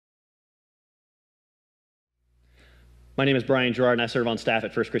My name is Brian Gerard, and I serve on staff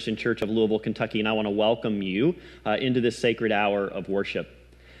at First Christian Church of Louisville, Kentucky, and I want to welcome you into this sacred hour of worship.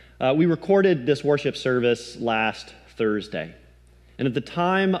 We recorded this worship service last Thursday, and at the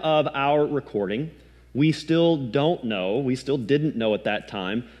time of our recording, we still didn't know at that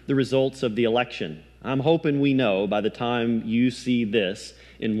time, the results of the election. I'm hoping we know by the time you see this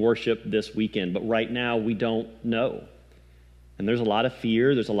in worship this weekend, but right now we don't know. And there's a lot of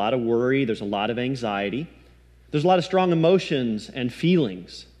fear, there's a lot of worry, there's a lot of anxiety. There's a lot of strong emotions and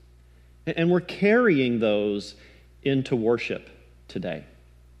feelings, and we're carrying those into worship today.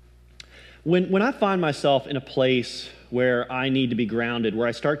 When I find myself in a place where I need to be grounded, where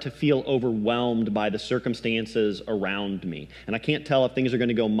I start to feel overwhelmed by the circumstances around me, and I can't tell if things are going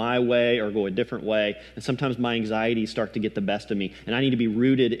to go my way or go a different way, and sometimes my anxieties start to get the best of me, and I need to be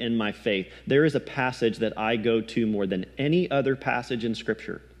rooted in my faith, there is a passage that I go to more than any other passage in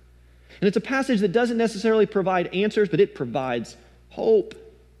Scripture. And it's a passage that doesn't necessarily provide answers, but it provides hope.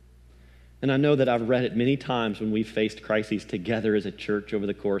 And I know that I've read it many times when we've faced crises together as a church over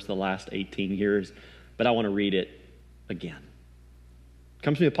the course of the last 18 years, but I want to read it again. It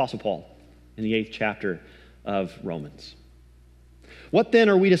comes from the Apostle Paul in the 8th chapter of Romans. What then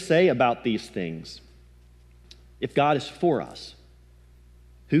are we to say about these things? If God is for us,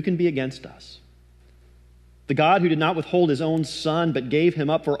 who can be against us? The God who did not withhold his own Son, but gave him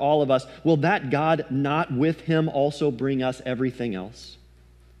up for all of us, will that God not with him also bring us everything else?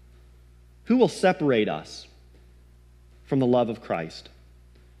 Who will separate us from the love of Christ?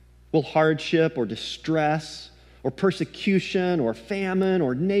 Will hardship or distress or persecution or famine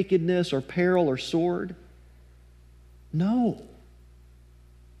or nakedness or peril or sword? No.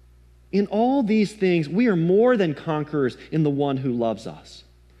 In all these things, we are more than conquerors in the one who loves us.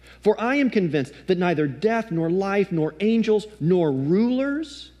 For I am convinced that neither death, nor life, nor angels, nor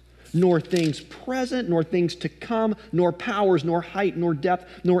rulers, nor things present, nor things to come, nor powers, nor height, nor depth,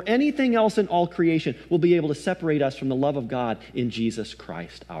 nor anything else in all creation will be able to separate us from the love of God in Jesus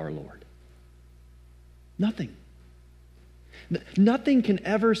Christ our Lord. Nothing. Nothing can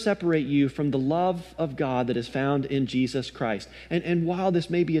ever separate you from the love of God that is found in Jesus Christ. And while this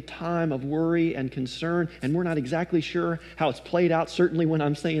may be a time of worry and concern, and we're not exactly sure how it's played out, certainly when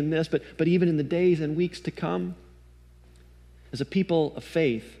I'm saying this, but even in the days and weeks to come, as a people of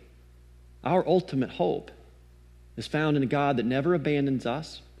faith, our ultimate hope is found in a God that never abandons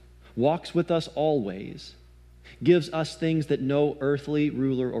us, walks with us always, gives us things that no earthly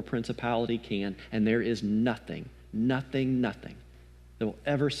ruler or principality can, and there is nothing that will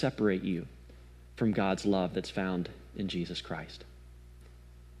ever separate you from God's love that's found in Jesus Christ.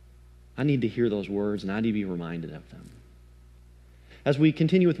 I need to hear those words, and I need to be reminded of them. As we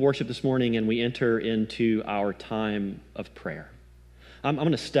continue with worship this morning and we enter into our time of prayer, I'm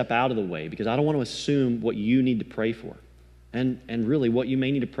going to step out of the way because I don't want to assume what you need to pray for. And really what you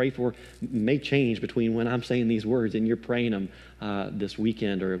may need to pray for may change between when I'm saying these words and you're praying them this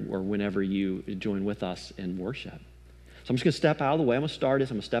weekend or whenever you join with us in worship. So I'm just going to step out of the way. I'm going to start us.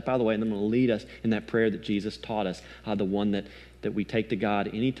 I'm going to step out of the way, and then I'm going to lead us in that prayer that Jesus taught us, the one that we take to God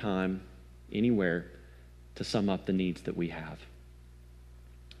anytime, anywhere, to sum up the needs that we have.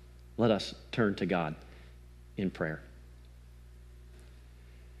 Let us turn to God in prayer.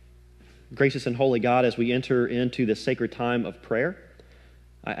 Gracious and holy God, as we enter into this sacred time of prayer,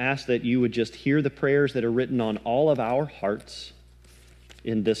 I ask that you would just hear the prayers that are written on all of our hearts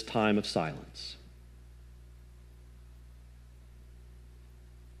in this time of silence.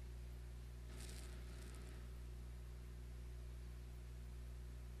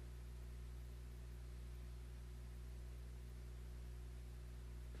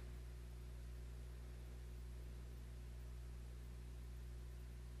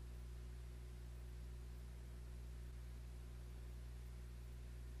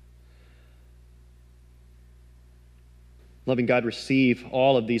 Loving God, receive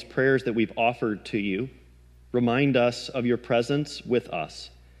all of these prayers that we've offered to you. Remind us of your presence with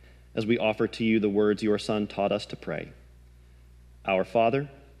us as we offer to you the words your Son taught us to pray. Our Father,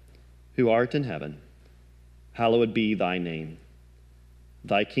 who art in heaven, hallowed be thy name.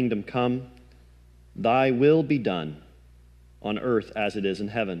 Thy kingdom come, thy will be done, on earth as it is in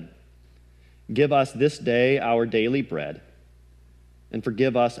heaven. Give us this day our daily bread, and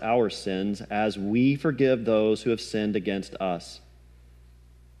forgive us our sins as we forgive those who have sinned against us.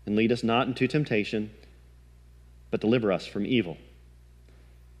 And lead us not into temptation, but deliver us from evil.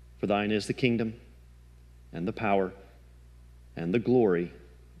 For thine is the kingdom, and the power, and the glory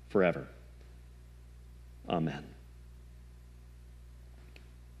forever. Amen.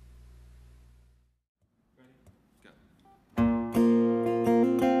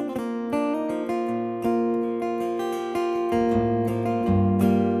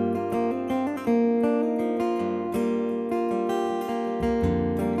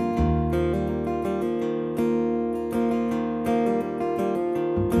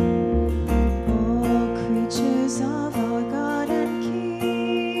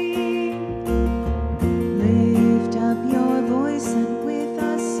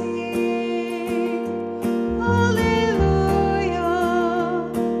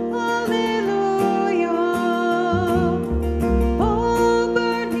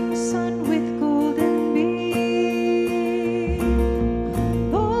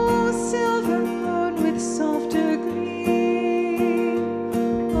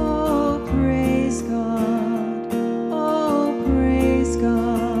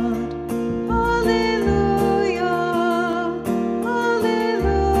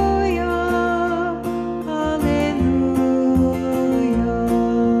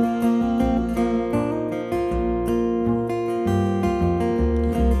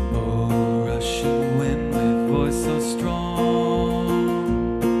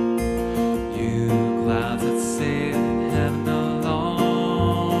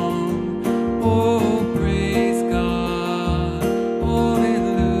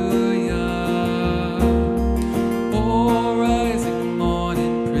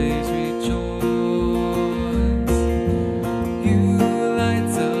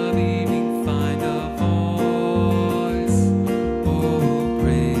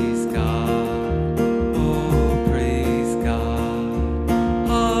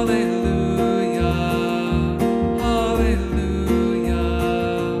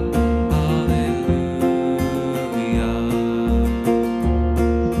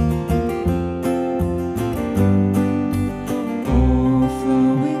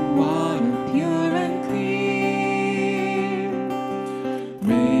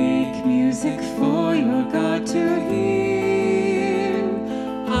 music for your God to hear.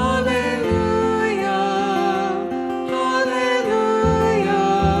 Hallelujah, hallelujah.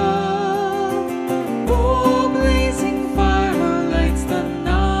 Oh, blazing fire lights the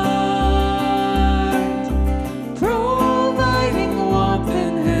night, providing warmth,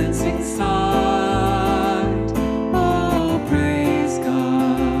 enhancing sight. Oh, praise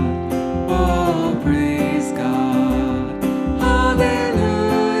God, oh, praise God.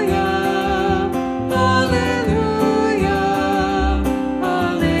 Hallelujah, hallelujah,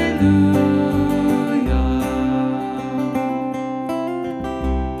 hallelujah.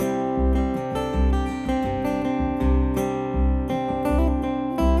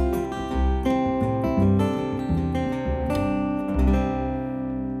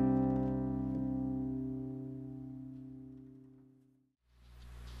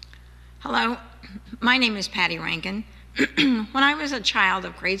 Hello, my name is Patty Rankin. When I was a child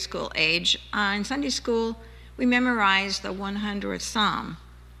of grade school age, in Sunday school, we memorized the 100th Psalm.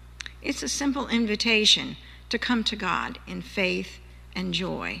 It's a simple invitation to come to God in faith and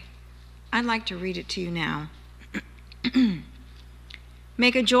joy. I'd like to read it to you now.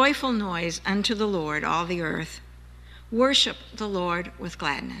 Make a joyful noise unto the Lord, all the earth. Worship the Lord with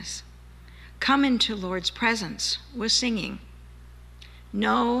gladness. Come into Lord's presence with singing.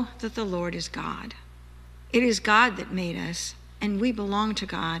 Know that the Lord is God. It is God that made us, and we belong to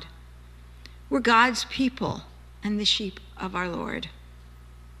God. We're God's people and the sheep of our Lord.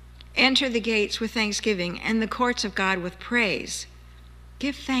 Enter the gates with thanksgiving and the courts of God with praise.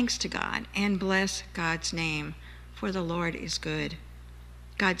 Give thanks to God and bless God's name, for the Lord is good.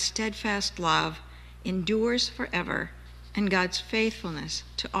 God's steadfast love endures forever, and God's faithfulness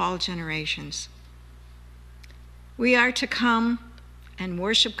to all generations. We are to come and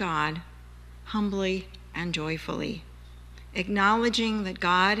worship God humbly and joyfully, acknowledging that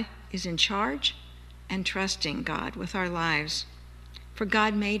God is in charge and trusting God with our lives. For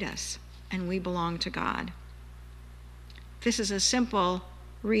God made us, and we belong to God. This is a simple,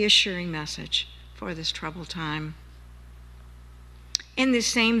 reassuring message for this troubled time. In this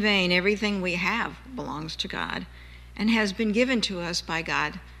same vein, everything we have belongs to God and has been given to us by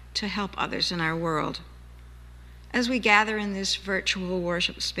God to help others in our world. As we gather in this virtual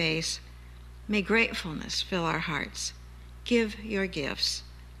worship space, may gratefulness fill our hearts. Give your gifts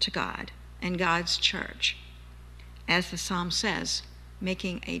to God and God's church, as the psalm says,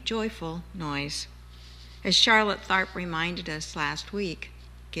 making a joyful noise. As Charlotte Tharp reminded us last week,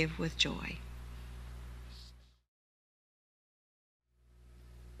 give with joy.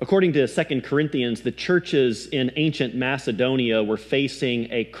 According to 2 Corinthians, the churches in ancient Macedonia were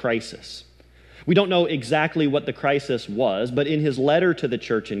facing a crisis. We don't know exactly what the crisis was, but in his letter to the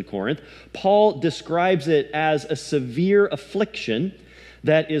church in Corinth, Paul describes it as a severe affliction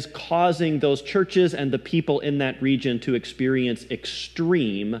that is causing those churches and the people in that region to experience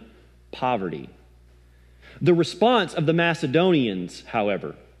extreme poverty. The response of the Macedonians,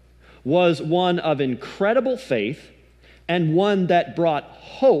 however, was one of incredible faith and one that brought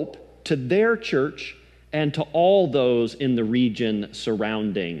hope to their church and to all those in the region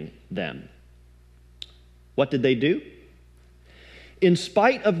surrounding them. What did they do? In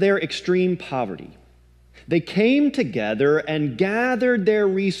spite of their extreme poverty, they came together and gathered their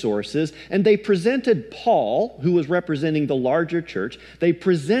resources, and they presented Paul, who was representing the larger church, they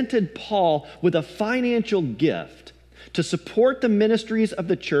presented Paul with a financial gift to support the ministries of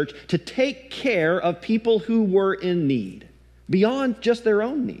the church, to take care of people who were in need, beyond just their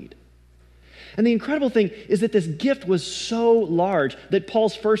own need. And the incredible thing is that this gift was so large that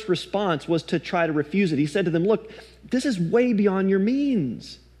Paul's first response was to try to refuse it. He said to them, look, this is way beyond your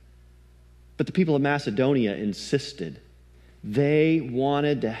means. But the people of Macedonia insisted. They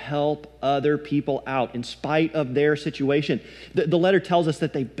wanted to help other people out in spite of their situation. The letter tells us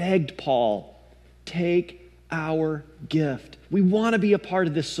that they begged Paul, take our gift. We want to be a part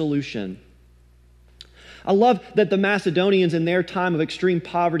of this solution. I love that the Macedonians in their time of extreme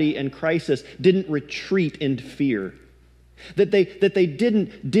poverty and crisis didn't retreat in fear. That they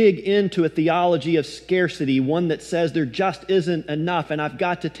didn't dig into a theology of scarcity, one that says there just isn't enough and I've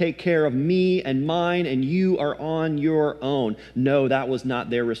got to take care of me and mine and you are on your own. No, that was not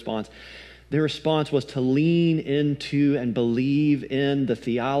their response. Their response was to lean into and believe in the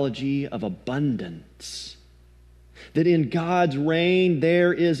theology of abundance. That in God's reign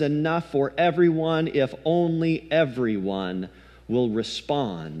there is enough for everyone if only everyone will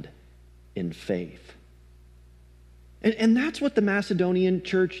respond in faith. And that's what the Macedonian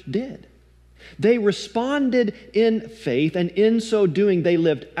church did. They responded in faith, and in so doing, they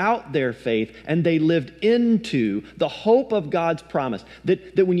lived out their faith, and they lived into the hope of God's promise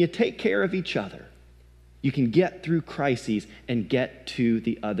that when you take care of each other, you can get through crises and get to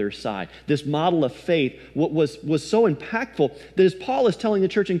the other side. This model of faith was so impactful that as Paul is telling the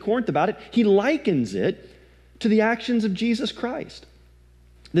church in Corinth about it, he likens it to the actions of Jesus Christ.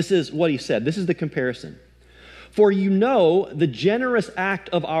 This is what he said. This is the comparison. For you know the generous act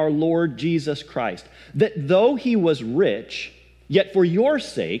of our Lord Jesus Christ, that though he was rich, yet for your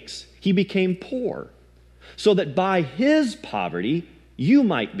sakes he became poor, so that by his poverty you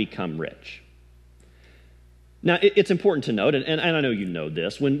might become rich. Now, it's important to note, and I know you know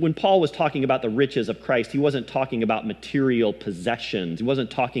this, when Paul was talking about the riches of Christ, he wasn't talking about material possessions. He wasn't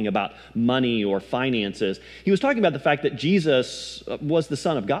talking about money or finances. He was talking about the fact that Jesus was the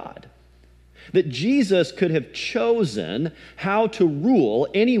Son of God, that Jesus could have chosen how to rule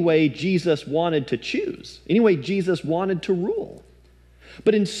any way Jesus wanted to choose, any way Jesus wanted to rule.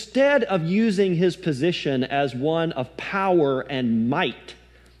 But instead of using his position as one of power and might,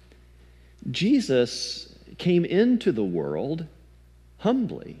 Jesus came into the world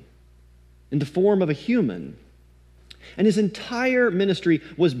humbly in the form of a human. And his entire ministry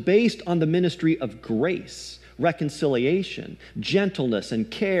was based on the ministry of grace, reconciliation, gentleness and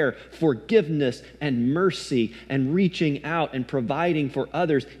care, forgiveness and mercy, and reaching out and providing for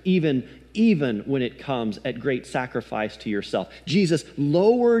others, even when it comes at great sacrifice to yourself. Jesus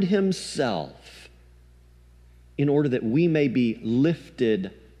lowered himself in order that we may be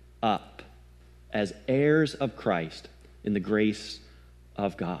lifted up as heirs of Christ in the grace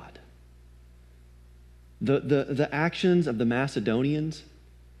of God. The actions of the Macedonians,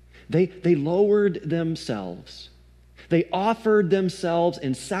 they lowered themselves. They offered themselves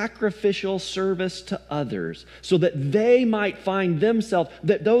in sacrificial service to others so that they might find themselves,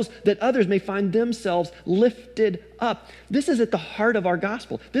 that others may find themselves lifted up. This is at the heart of our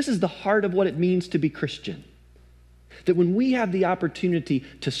gospel. This is the heart of what it means to be Christian. That when we have the opportunity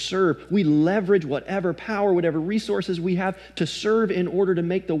to serve, we leverage whatever power, whatever resources we have to serve in order to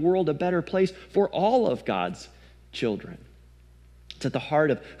make the world a better place for all of God's children. It's at the heart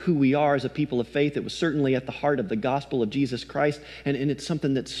of who we are as a people of faith. It was certainly at the heart of the gospel of Jesus Christ, and it's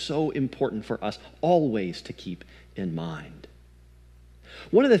something that's so important for us always to keep in mind.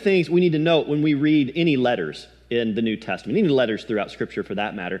 One of the things we need to note when we read any letters in the New Testament, any letters throughout Scripture for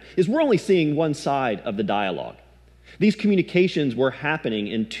that matter, is we're only seeing one side of the dialogue. These communications were happening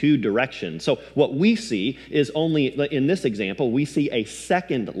in two directions. So what we see is only, in this example, we see a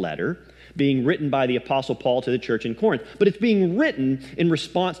second letter being written by the Apostle Paul to the church in Corinth. But it's being written in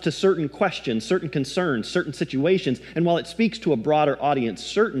response to certain questions, certain concerns, certain situations. And while it speaks to a broader audience,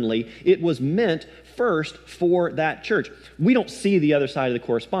 certainly, it was meant first for that church. We don't see the other side of the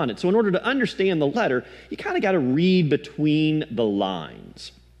correspondence. So in order to understand the letter, you kind of got to read between the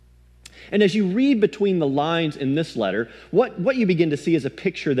lines. And as you read between the lines in this letter, what you begin to see is a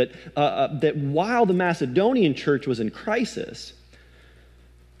picture that while the Macedonian church was in crisis,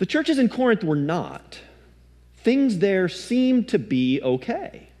 the churches in Corinth were not. Things there seemed to be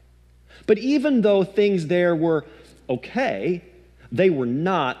okay. But even though things there were okay, they were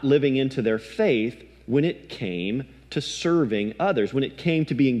not living into their faith when it came to serving others, when it came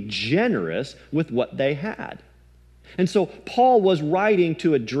to being generous with what they had. And so Paul was writing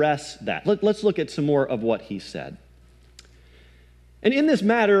to address that. Let's look at some more of what he said. And in this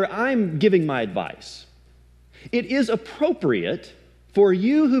matter, I'm giving my advice. It is appropriate for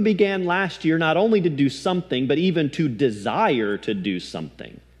you who began last year not only to do something, but even to desire to do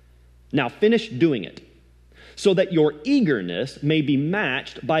something. Now finish doing it, so that your eagerness may be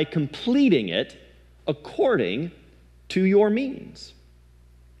matched by completing it according to your means.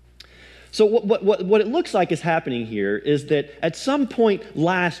 So what it looks like is happening here is that at some point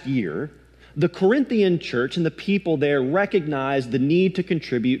last year, the Corinthian church and the people there recognized the need to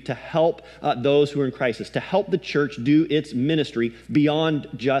contribute to help those who are in crisis, to help the church do its ministry beyond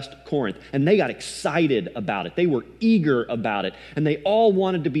just Corinth. And they got excited about it. They were eager about it. And they all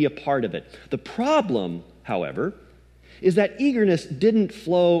wanted to be a part of it. The problem, however, is that eagerness didn't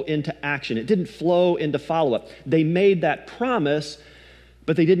flow into action. It didn't flow into follow-up. They made that promise,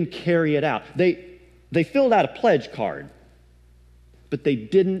 but they didn't carry it out. They filled out a pledge card, but they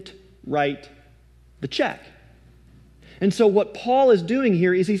didn't write the check. And so what Paul is doing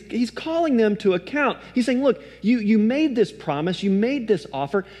here is he's calling them to account. He's saying, look, you made this promise, you made this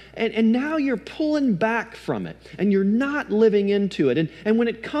offer, and now you're pulling back from it, and you're not living into it. And when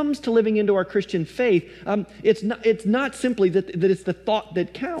it comes to living into our Christian faith, it's not simply that it's the thought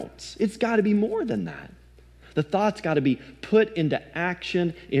that counts. It's got to be more than that. The thoughts got to be put into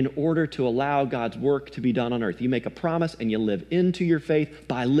action in order to allow God's work to be done on earth. You make a promise and you live into your faith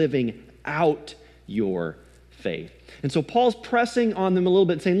by living out your faith. And so Paul's pressing on them a little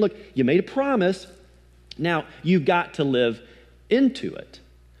bit, saying, look, you made a promise. Now you've got to live into it.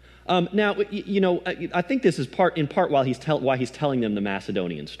 Now, I think this is in part why he's telling them the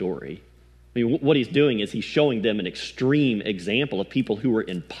Macedonian story. I mean, what he's doing is he's showing them an extreme example of people who were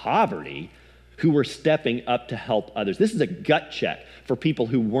in poverty, who were stepping up to help others. This is a gut check for people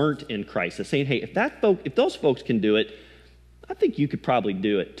who weren't in Christ. It's saying, hey, if those folks can do it, I think you could probably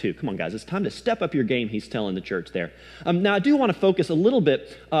do it too. Come on, guys, it's time to step up your game, he's telling the church there. Now, I do want to focus a little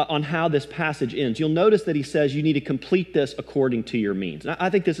bit on how this passage ends. You'll notice that he says you need to complete this according to your means. And I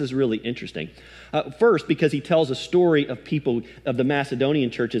think this is really interesting. First, because he tells a story of people of the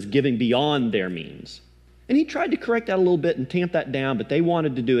Macedonian churches giving beyond their means. And he tried to correct that a little bit and tamp that down, but they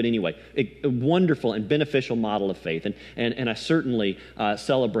wanted to do it anyway. A wonderful and beneficial model of faith. And I certainly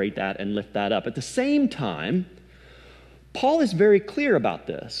celebrate that and lift that up. At the same time, Paul is very clear about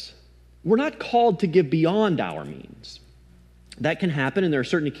this. We're not called to give beyond our means. That can happen, and there are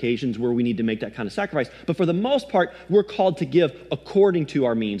certain occasions where we need to make that kind of sacrifice. But for the most part, we're called to give according to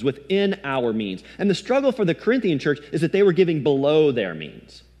our means, within our means. And the struggle for the Corinthian church is that they were giving below their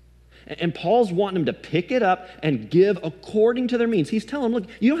means. And Paul's wanting them to pick it up and give according to their means. He's telling them, look,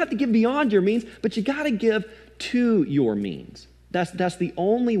 you don't have to give beyond your means, but you got to give to your means. That's the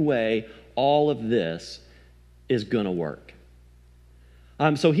only way all of this is going to work.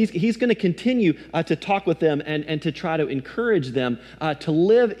 So he's going to continue to talk with them and to try to encourage them to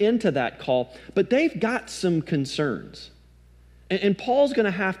live into that call. But they've got some concerns. And Paul's going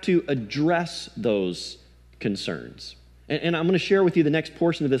to have to address those concerns. And I'm going to share with you the next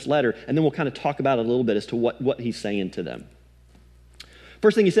portion of this letter, and then we'll kind of talk about it a little bit as to what he's saying to them.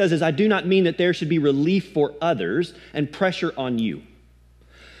 First thing he says is, I do not mean that there should be relief for others and pressure on you.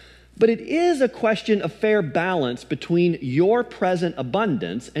 But it is a question of fair balance between your present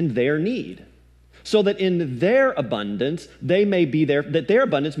abundance and their need, so that in their abundance, that their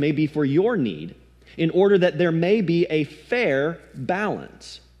abundance may be for your need, in order that there may be a fair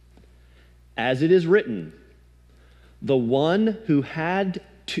balance. As it is written, the one who had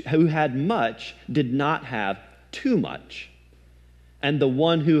much did not have too much, and the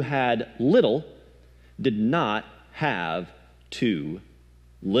one who had little did not have too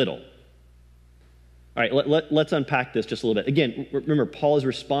little. All right, let's unpack this just a little bit. Again, remember, Paul is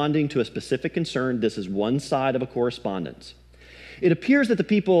responding to a specific concern. This is one side of a correspondence. It appears that the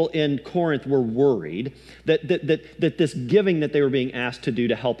people in Corinth were worried that this giving that they were being asked to do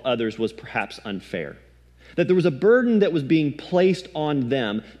to help others was perhaps unfair. That there was a burden that was being placed on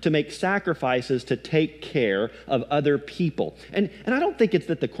them to make sacrifices to take care of other people. And I don't think it's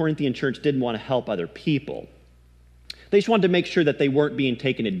that the Corinthian church didn't want to help other people. They just wanted to make sure that they weren't being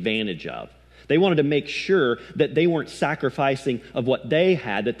taken advantage of. They wanted to make sure that they weren't sacrificing of what they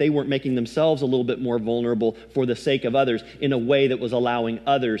had, that they weren't making themselves a little bit more vulnerable for the sake of others in a way that was allowing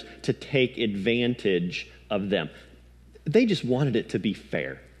others to take advantage of them. They just wanted it to be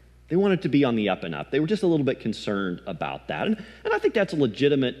fair. They wanted it to be on the up and up. They were just a little bit concerned about that. And I think that's a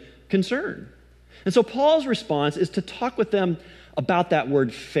legitimate concern. And so Paul's response is to talk with them about that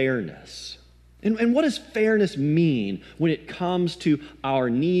word fairness. And what does fairness mean when it comes to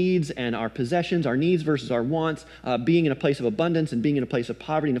our needs and our possessions, our needs versus our wants, being in a place of abundance and being in a place of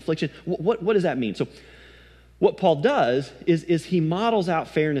poverty and affliction? What does that mean? So what Paul does is he models out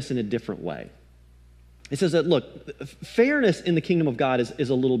fairness in a different way. He says that, look, fairness in the kingdom of God is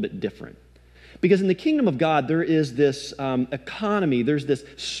a little bit different. Because in the kingdom of God, there is this economy, there's this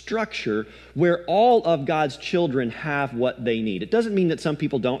structure where all of God's children have what they need. It doesn't mean that some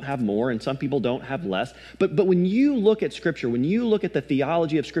people don't have more and some people don't have less. But when you look at Scripture, when you look at the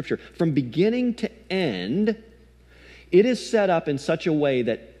theology of Scripture, from beginning to end, it is set up in such a way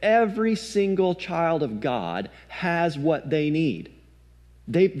that every single child of God has what they need.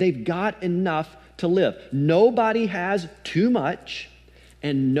 They've got enough to live. Nobody has too much,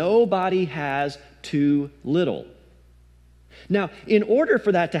 and nobody has too little. Now, in order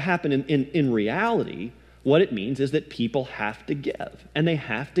for that to happen in reality, what it means is that people have to give, and they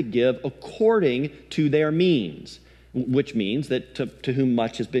have to give according to their means, which means that to whom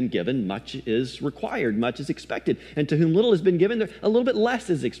much has been given, much is required, much is expected, and to whom little has been given, a little bit less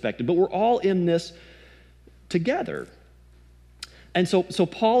is expected, but we're all in this together. And so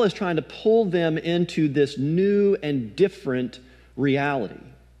Paul is trying to pull them into this new and different reality.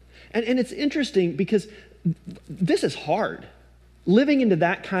 And it's interesting because this is hard. Living into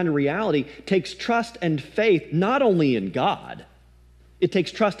that kind of reality takes trust and faith not only in God, it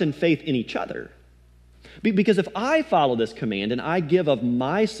takes trust and faith in each other. Because if I follow this command and I give of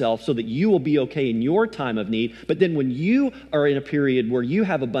myself so that you will be okay in your time of need, but then when you are in a period where you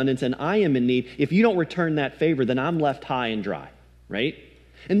have abundance and I am in need, if you don't return that favor, then I'm left high and dry, right?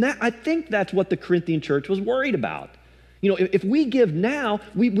 And I think that's what the Corinthian church was worried about. You know, if we give now,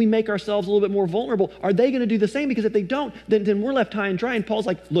 we make ourselves a little bit more vulnerable. Are they going to do the same? Because if they don't, then we're left high and dry. And Paul's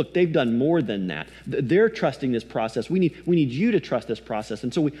like, look, they've done more than that. They're trusting this process. We need you to trust this process.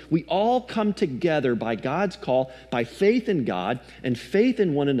 And so we all come together by God's call, by faith in God and faith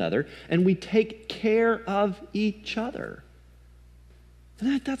in one another, and we take care of each other.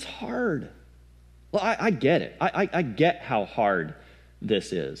 And that's hard. Well, I get it. I get how hard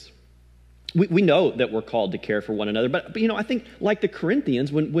this is. We know that we're called to care for one another, but you know, I think like the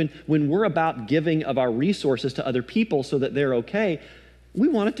Corinthians, when we're about giving of our resources to other people so that they're okay, we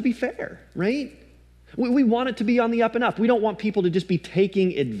want it to be fair, right? We want it to be on the up and up. We don't want people to just be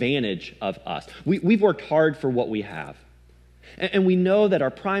taking advantage of us. We've worked hard for what we have. And we know that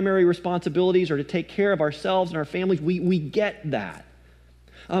our primary responsibilities are to take care of ourselves and our families. We get that.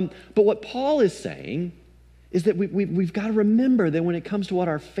 But what Paul is saying is that we've got to remember that when it comes to what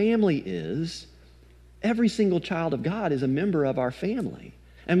our family is, every single child of God is a member of our family.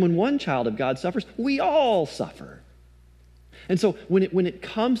 And when one child of God suffers, we all suffer. And so when it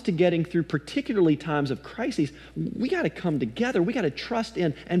comes to getting through particularly times of crises, we got to come together. We got to trust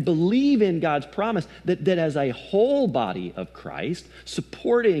in and believe in God's promise that as a whole body of Christ,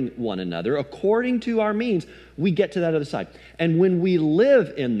 supporting one another according to our means, we get to that other side. And when we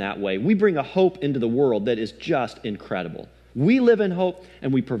live in that way, we bring a hope into the world that is just incredible. We live in hope,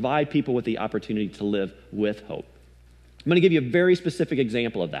 and we provide people with the opportunity to live with hope. I'm going to give you a very specific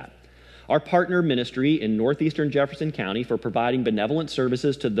example of that. Our partner ministry in northeastern Jefferson County for providing benevolent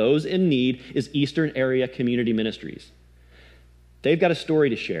services to those in need is Eastern Area Community Ministries. They've got a story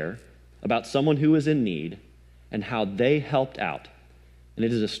to share about someone who is in need and how they helped out. And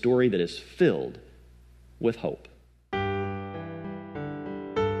it is a story that is filled with hope.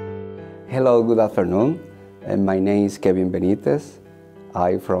 Hello, good afternoon. My name is Kevin Benitez.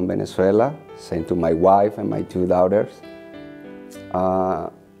 I'm from Venezuela, same to my wife and my two daughters.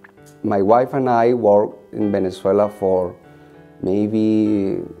 My wife and I worked in Venezuela for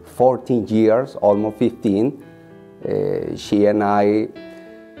maybe 14 years, almost 15. She and I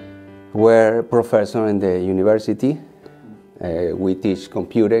were professors in the university. We teach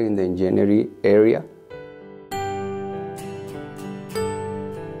computer in the engineering area.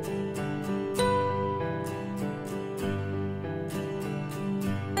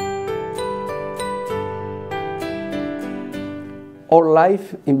 Our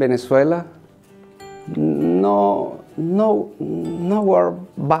life in Venezuela, nowhere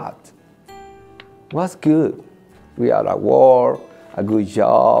bad. Was good. We had a work, a good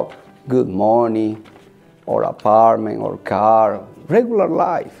job, good money, or apartment, or car, regular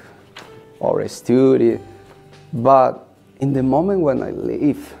life, or a study. But in the moment when I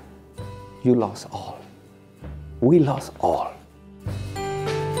leave, you lost all. We lost all.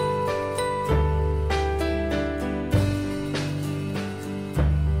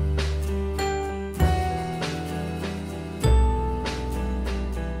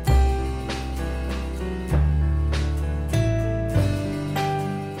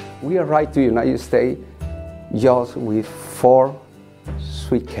 We arrived to the United States just with 4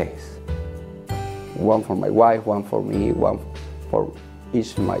 suitcases. One for my wife, one for me, one for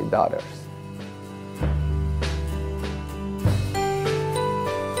each of my daughters.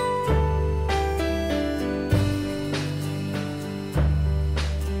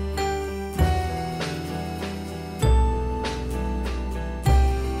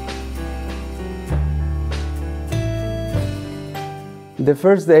 The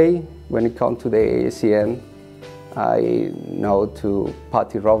first day, when it comes to the ASCN, I know to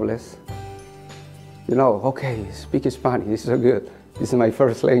Patty Robles. You know, okay, speak Spanish, this is so good. This is my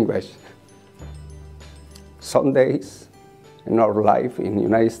first language. Some days in our life in the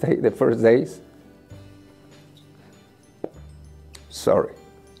United States, the first days, sorry.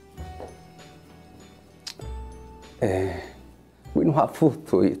 We don't have food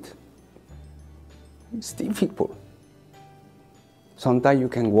to eat. It's difficult. Sometimes you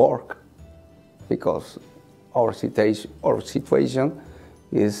can work because our situation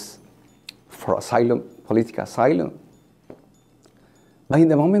is for asylum, political asylum. But in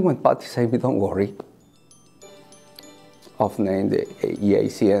the moment when Patty said, don't worry, of name the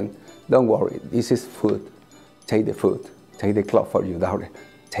EACN, don't worry, this is food. Take the food, take the cloth for your daughter,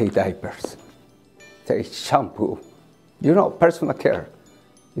 take diapers, take shampoo, you know, personal care.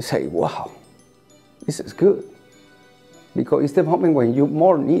 You say, wow, this is good. Because it's the moment when you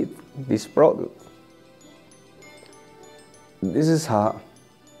more need this product. This is a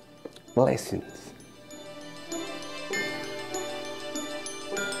blessing.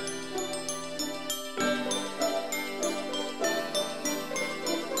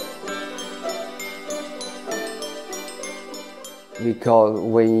 Because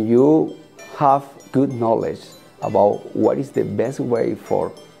when you have good knowledge about what is the best way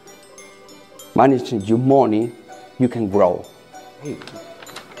for managing your money, you can grow. Hey,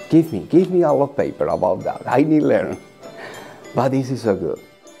 give me a lot of paper about that. I need to learn. But this is so good.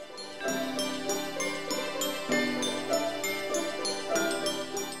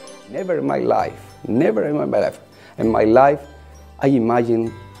 Never in my life, I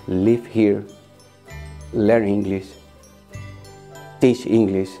imagine live here, learn English, teach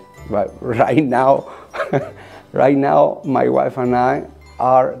English. But right now, my wife and I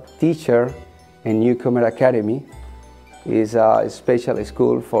are teacher in Newcomer Academy. It's a special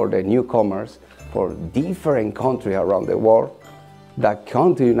school for the newcomers for different countries around the world that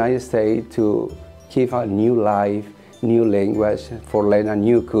come to the United States to give a new life, new language, for learn a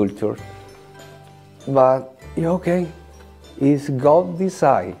new culture. But okay, it's God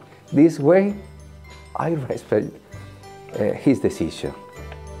decide this way. I respect his decision.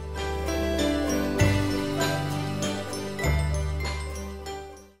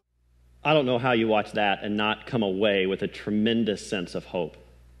 I don't know how you watch that and not come away with a tremendous sense of hope.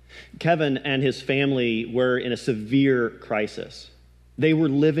 Kevin and his family were in a severe crisis. They were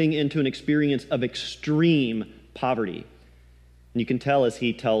living into an experience of extreme poverty. And you can tell as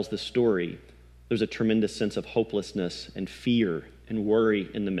he tells the story, there's a tremendous sense of hopelessness and fear and worry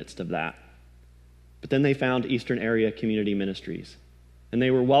in the midst of that. But then they found Eastern Area Community Ministries. And they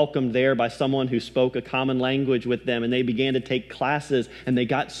were welcomed there by someone who spoke a common language with them, and they began to take classes, and they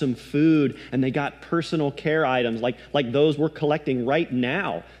got some food, and they got personal care items like those we're collecting right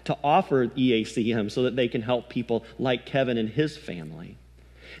now to offer EACM so that they can help people like Kevin and his family.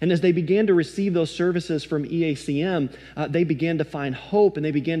 And as they began to receive those services from EACM, they began to find hope, and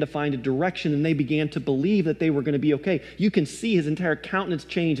they began to find a direction, and they began to believe that they were going to be okay. You can see his entire countenance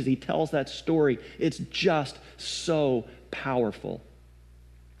change as he tells that story. It's just so powerful.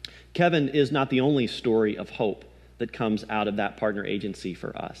 Kevin is not the only story of hope that comes out of that partner agency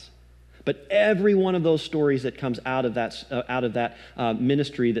for us. But every one of those stories that comes out of that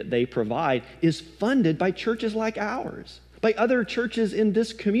ministry that they provide is funded by churches like ours, by other churches in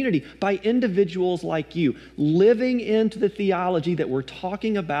this community, by individuals like you, living into the theology that we're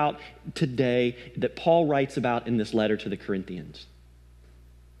talking about today, that Paul writes about in this letter to the Corinthians.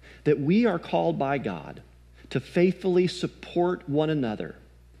 That we are called by God to faithfully support one another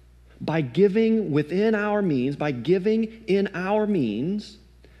by giving within our means, by giving in our means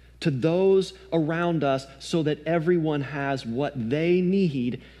to those around us so that everyone has what they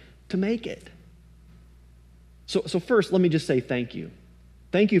need to make it. So first, let me just say thank you.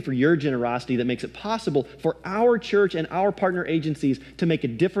 Thank you for your generosity that makes it possible for our church and our partner agencies to make a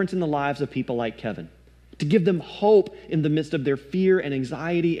difference in the lives of people like Kevin, to give them hope in the midst of their fear and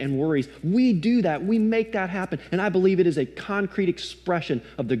anxiety and worries. We do that. We make that happen. And I believe it is a concrete expression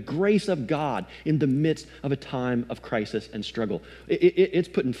of the grace of God in the midst of a time of crisis and struggle. It's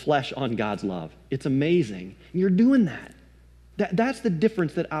putting flesh on God's love. It's amazing. And you're doing that. That's the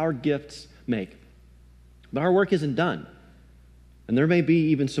difference that our gifts make. But our work isn't done. And there may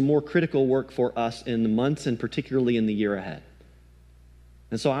be even some more critical work for us in the months and particularly in the year ahead.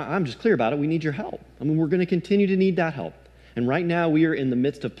 And so I'm just clear about it. We need your help. I mean, we're going to continue to need that help. And right now we are in the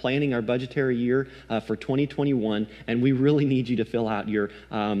midst of planning our budgetary year for 2021, and we really need you to fill out your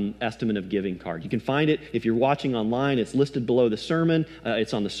estimate of giving card. You can find it if you're watching online. It's listed below the sermon.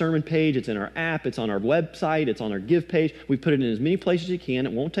 It's on the sermon page. It's in our app. It's on our website. It's on our give page. We put it in as many places as you can.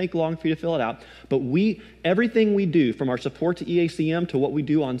 It won't take long for you to fill it out. But everything we do, from our support to EACM to what we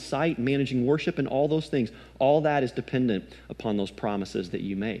do on site, managing worship and all those things, all that is dependent upon those promises that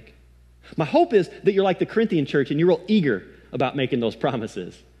you make. My hope is that you're like the Corinthian church and you're real eager about making those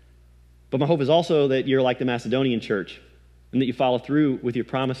promises. But my hope is also that you're like the Macedonian church and that you follow through with your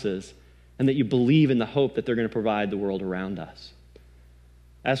promises and that you believe in the hope that they're going to provide the world around us.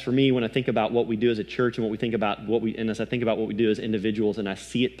 As for me, when I think about what we do as a church and as I think about what we do as individuals and I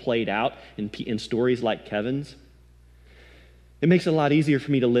see it played out in stories like Kevin's, it makes it a lot easier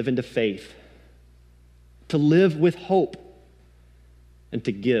for me to live into faith, to live with hope, and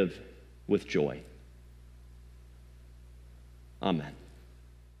to give with joy. Amen.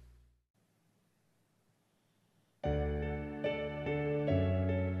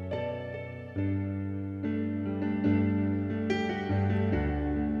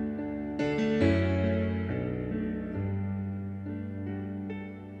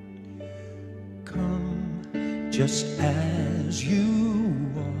 just as you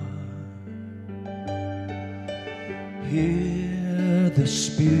are. Hear the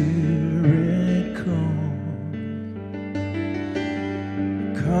Spirit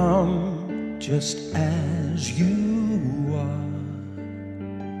come just as you are.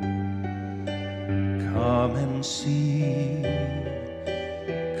 Come and see,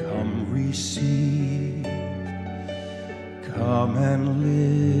 come receive, come and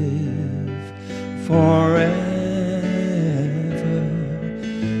live forever.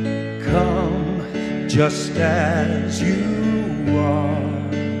 Come just as you are.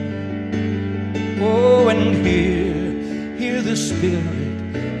 Oh, and hear the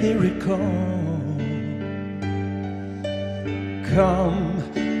Spirit, hear it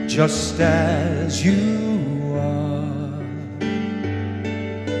come just as you are.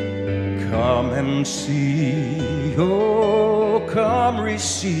 Come and see, oh, come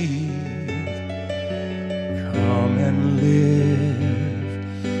receive, come and live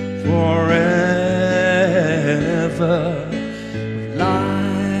forever.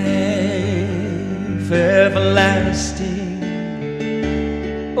 Life everlasting,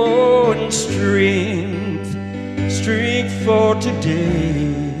 oh, and strength for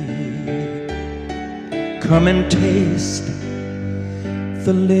today. Come and taste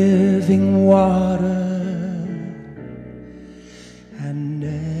the living water and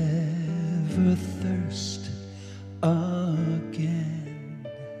never thirst again.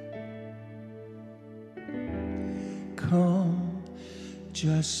 Come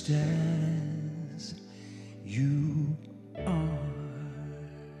just as you are.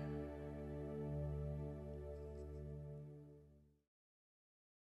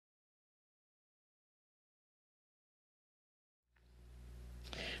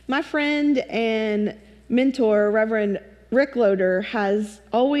 My friend and mentor, Reverend Rick Loader, has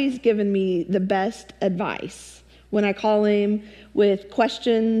always given me the best advice when I call him with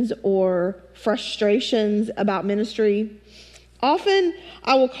questions or frustrations about ministry. Often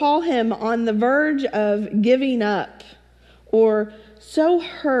I will call him on the verge of giving up or so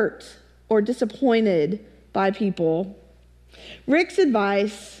hurt or disappointed by people. Rick's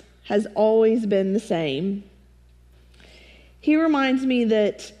advice has always been the same. He reminds me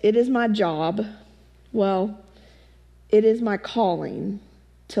that it is my job, well, it is my calling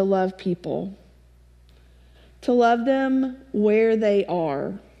to love people, to love them where they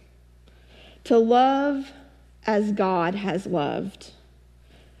are, to love as God has loved,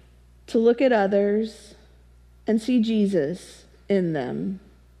 to look at others and see Jesus in them.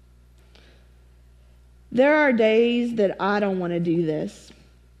 There are days that I don't want to do this.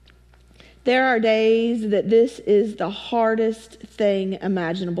 There are days that this is the hardest thing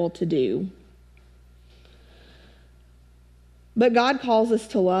imaginable to do. But God calls us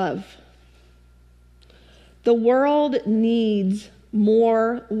to love. The world needs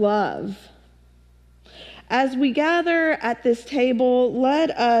more love. As we gather at this table, let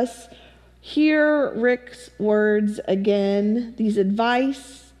us hear Rick's words again, this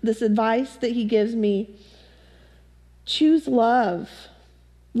advice that he gives me. Choose love.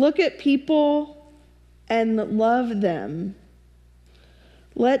 Look at people and love them.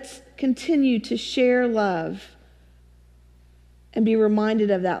 Let's continue to share love and be reminded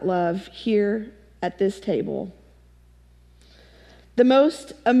of that love here at this table. The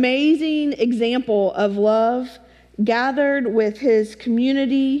most amazing example of love gathered with his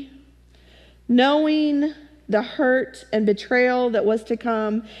community, knowing the hurt and betrayal that was to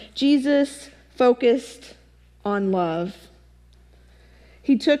come, Jesus focused on love.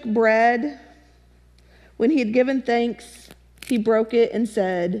 He took bread. When he had given thanks, he broke it and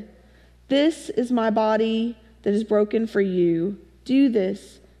said, "This is my body that is broken for you. Do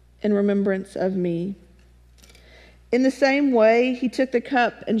this in remembrance of me." In the same way, he took the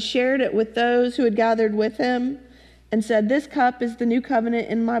cup and shared it with those who had gathered with him and said, "This cup is the new covenant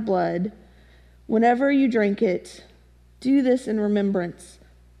in my blood. Whenever you drink it, do this in remembrance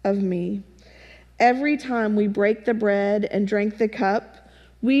of me." Every time we break the bread and drink the cup,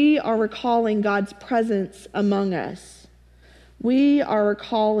 we are recalling God's presence among us. We are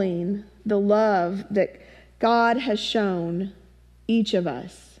recalling the love that God has shown each of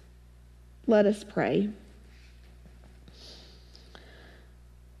us. Let us pray.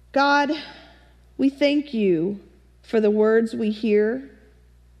 God, we thank you for the words we hear,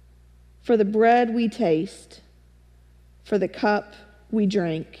 for the bread we taste, for the cup we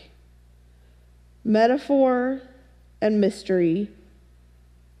drink. Metaphor and mystery,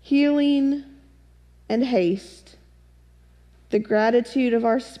 healing and haste, the gratitude of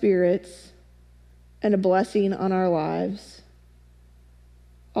our spirits, and a blessing on our lives.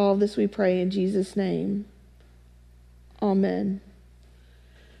 All this we pray in Jesus' name. Amen.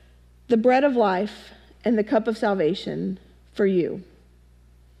 The bread of life and the cup of salvation for you.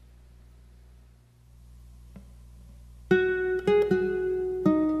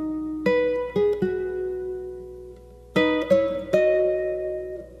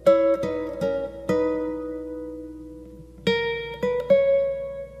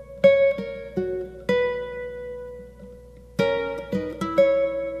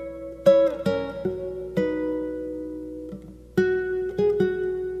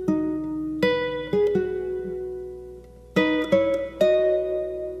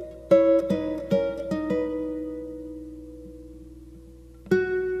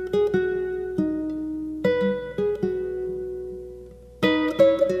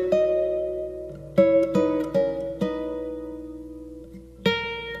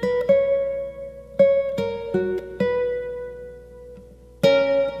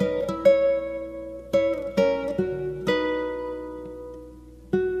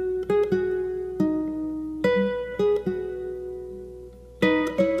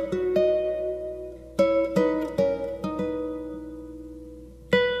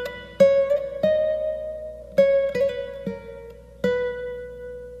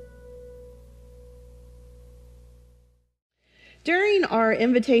 During our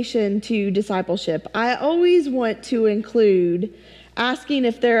invitation to discipleship, I always want to include asking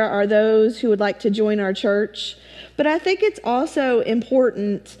if there are those who would like to join our church, but I think it's also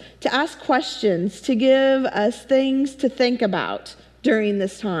important to ask questions to give us things to think about during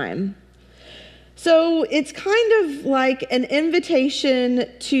this time. So it's kind of like an invitation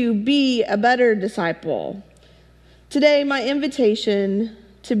to be a better disciple. Today, my invitation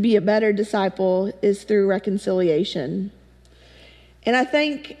to be a better disciple is through reconciliation. And I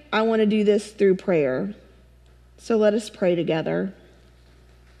think I want to do this through prayer. So let us pray together.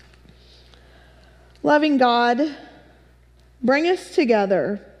 Loving God, bring us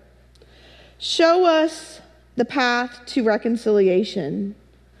together. Show us the path to reconciliation.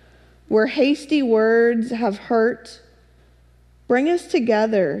 Where hasty words have hurt, bring us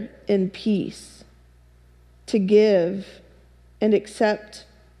together in peace to give and accept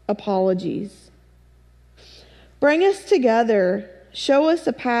apologies. Bring us together. Show us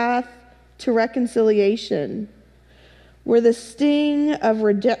a path to reconciliation where the sting of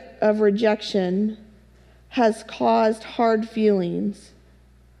rejection has caused hard feelings.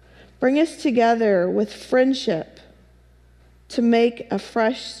 Bring us together with friendship to make a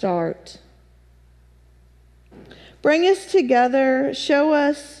fresh start. Bring us together. Show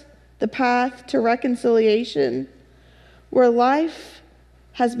us the path to reconciliation where life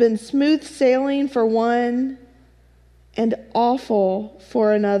has been smooth sailing for one and awful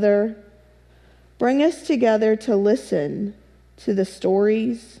for another. Bring us together to listen to the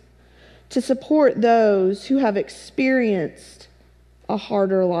stories, to support those who have experienced a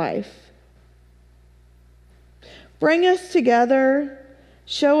harder life. Bring us together,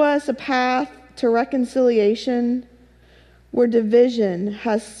 show us a path to reconciliation where division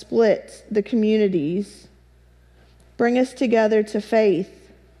has split the communities. Bring us together to faith,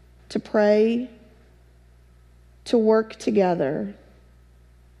 to pray, to work together.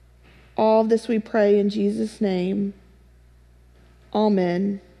 All of this we pray in Jesus' name.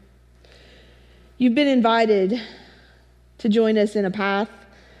 Amen. You've been invited to join us in a path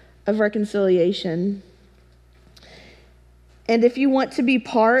of reconciliation. And if you want to be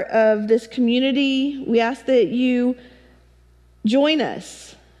part of this community, we ask that you join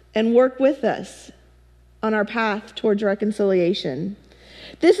us and work with us on our path towards reconciliation.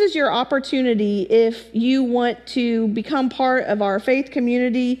 This is your opportunity. If you want to become part of our faith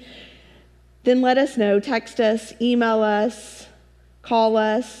community, then let us know. Text us, email us, call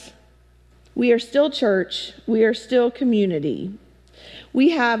us. We are still church. We are still community.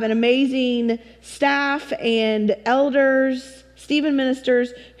 We have an amazing staff and elders, Stephen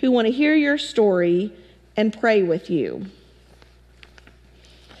ministers, who want to hear your story and pray with you.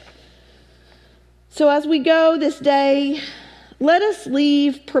 So as we go this day, let us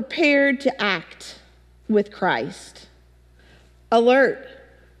leave prepared to act with Christ, alert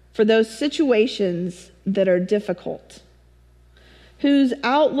for those situations that are difficult, whose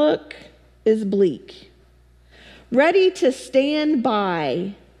outlook is bleak, ready to stand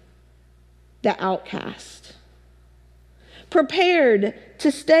by the outcast, prepared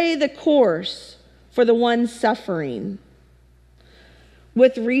to stay the course for the one suffering,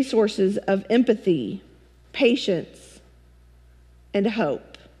 with resources of empathy, patience, and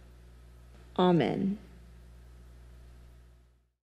hope. Amen.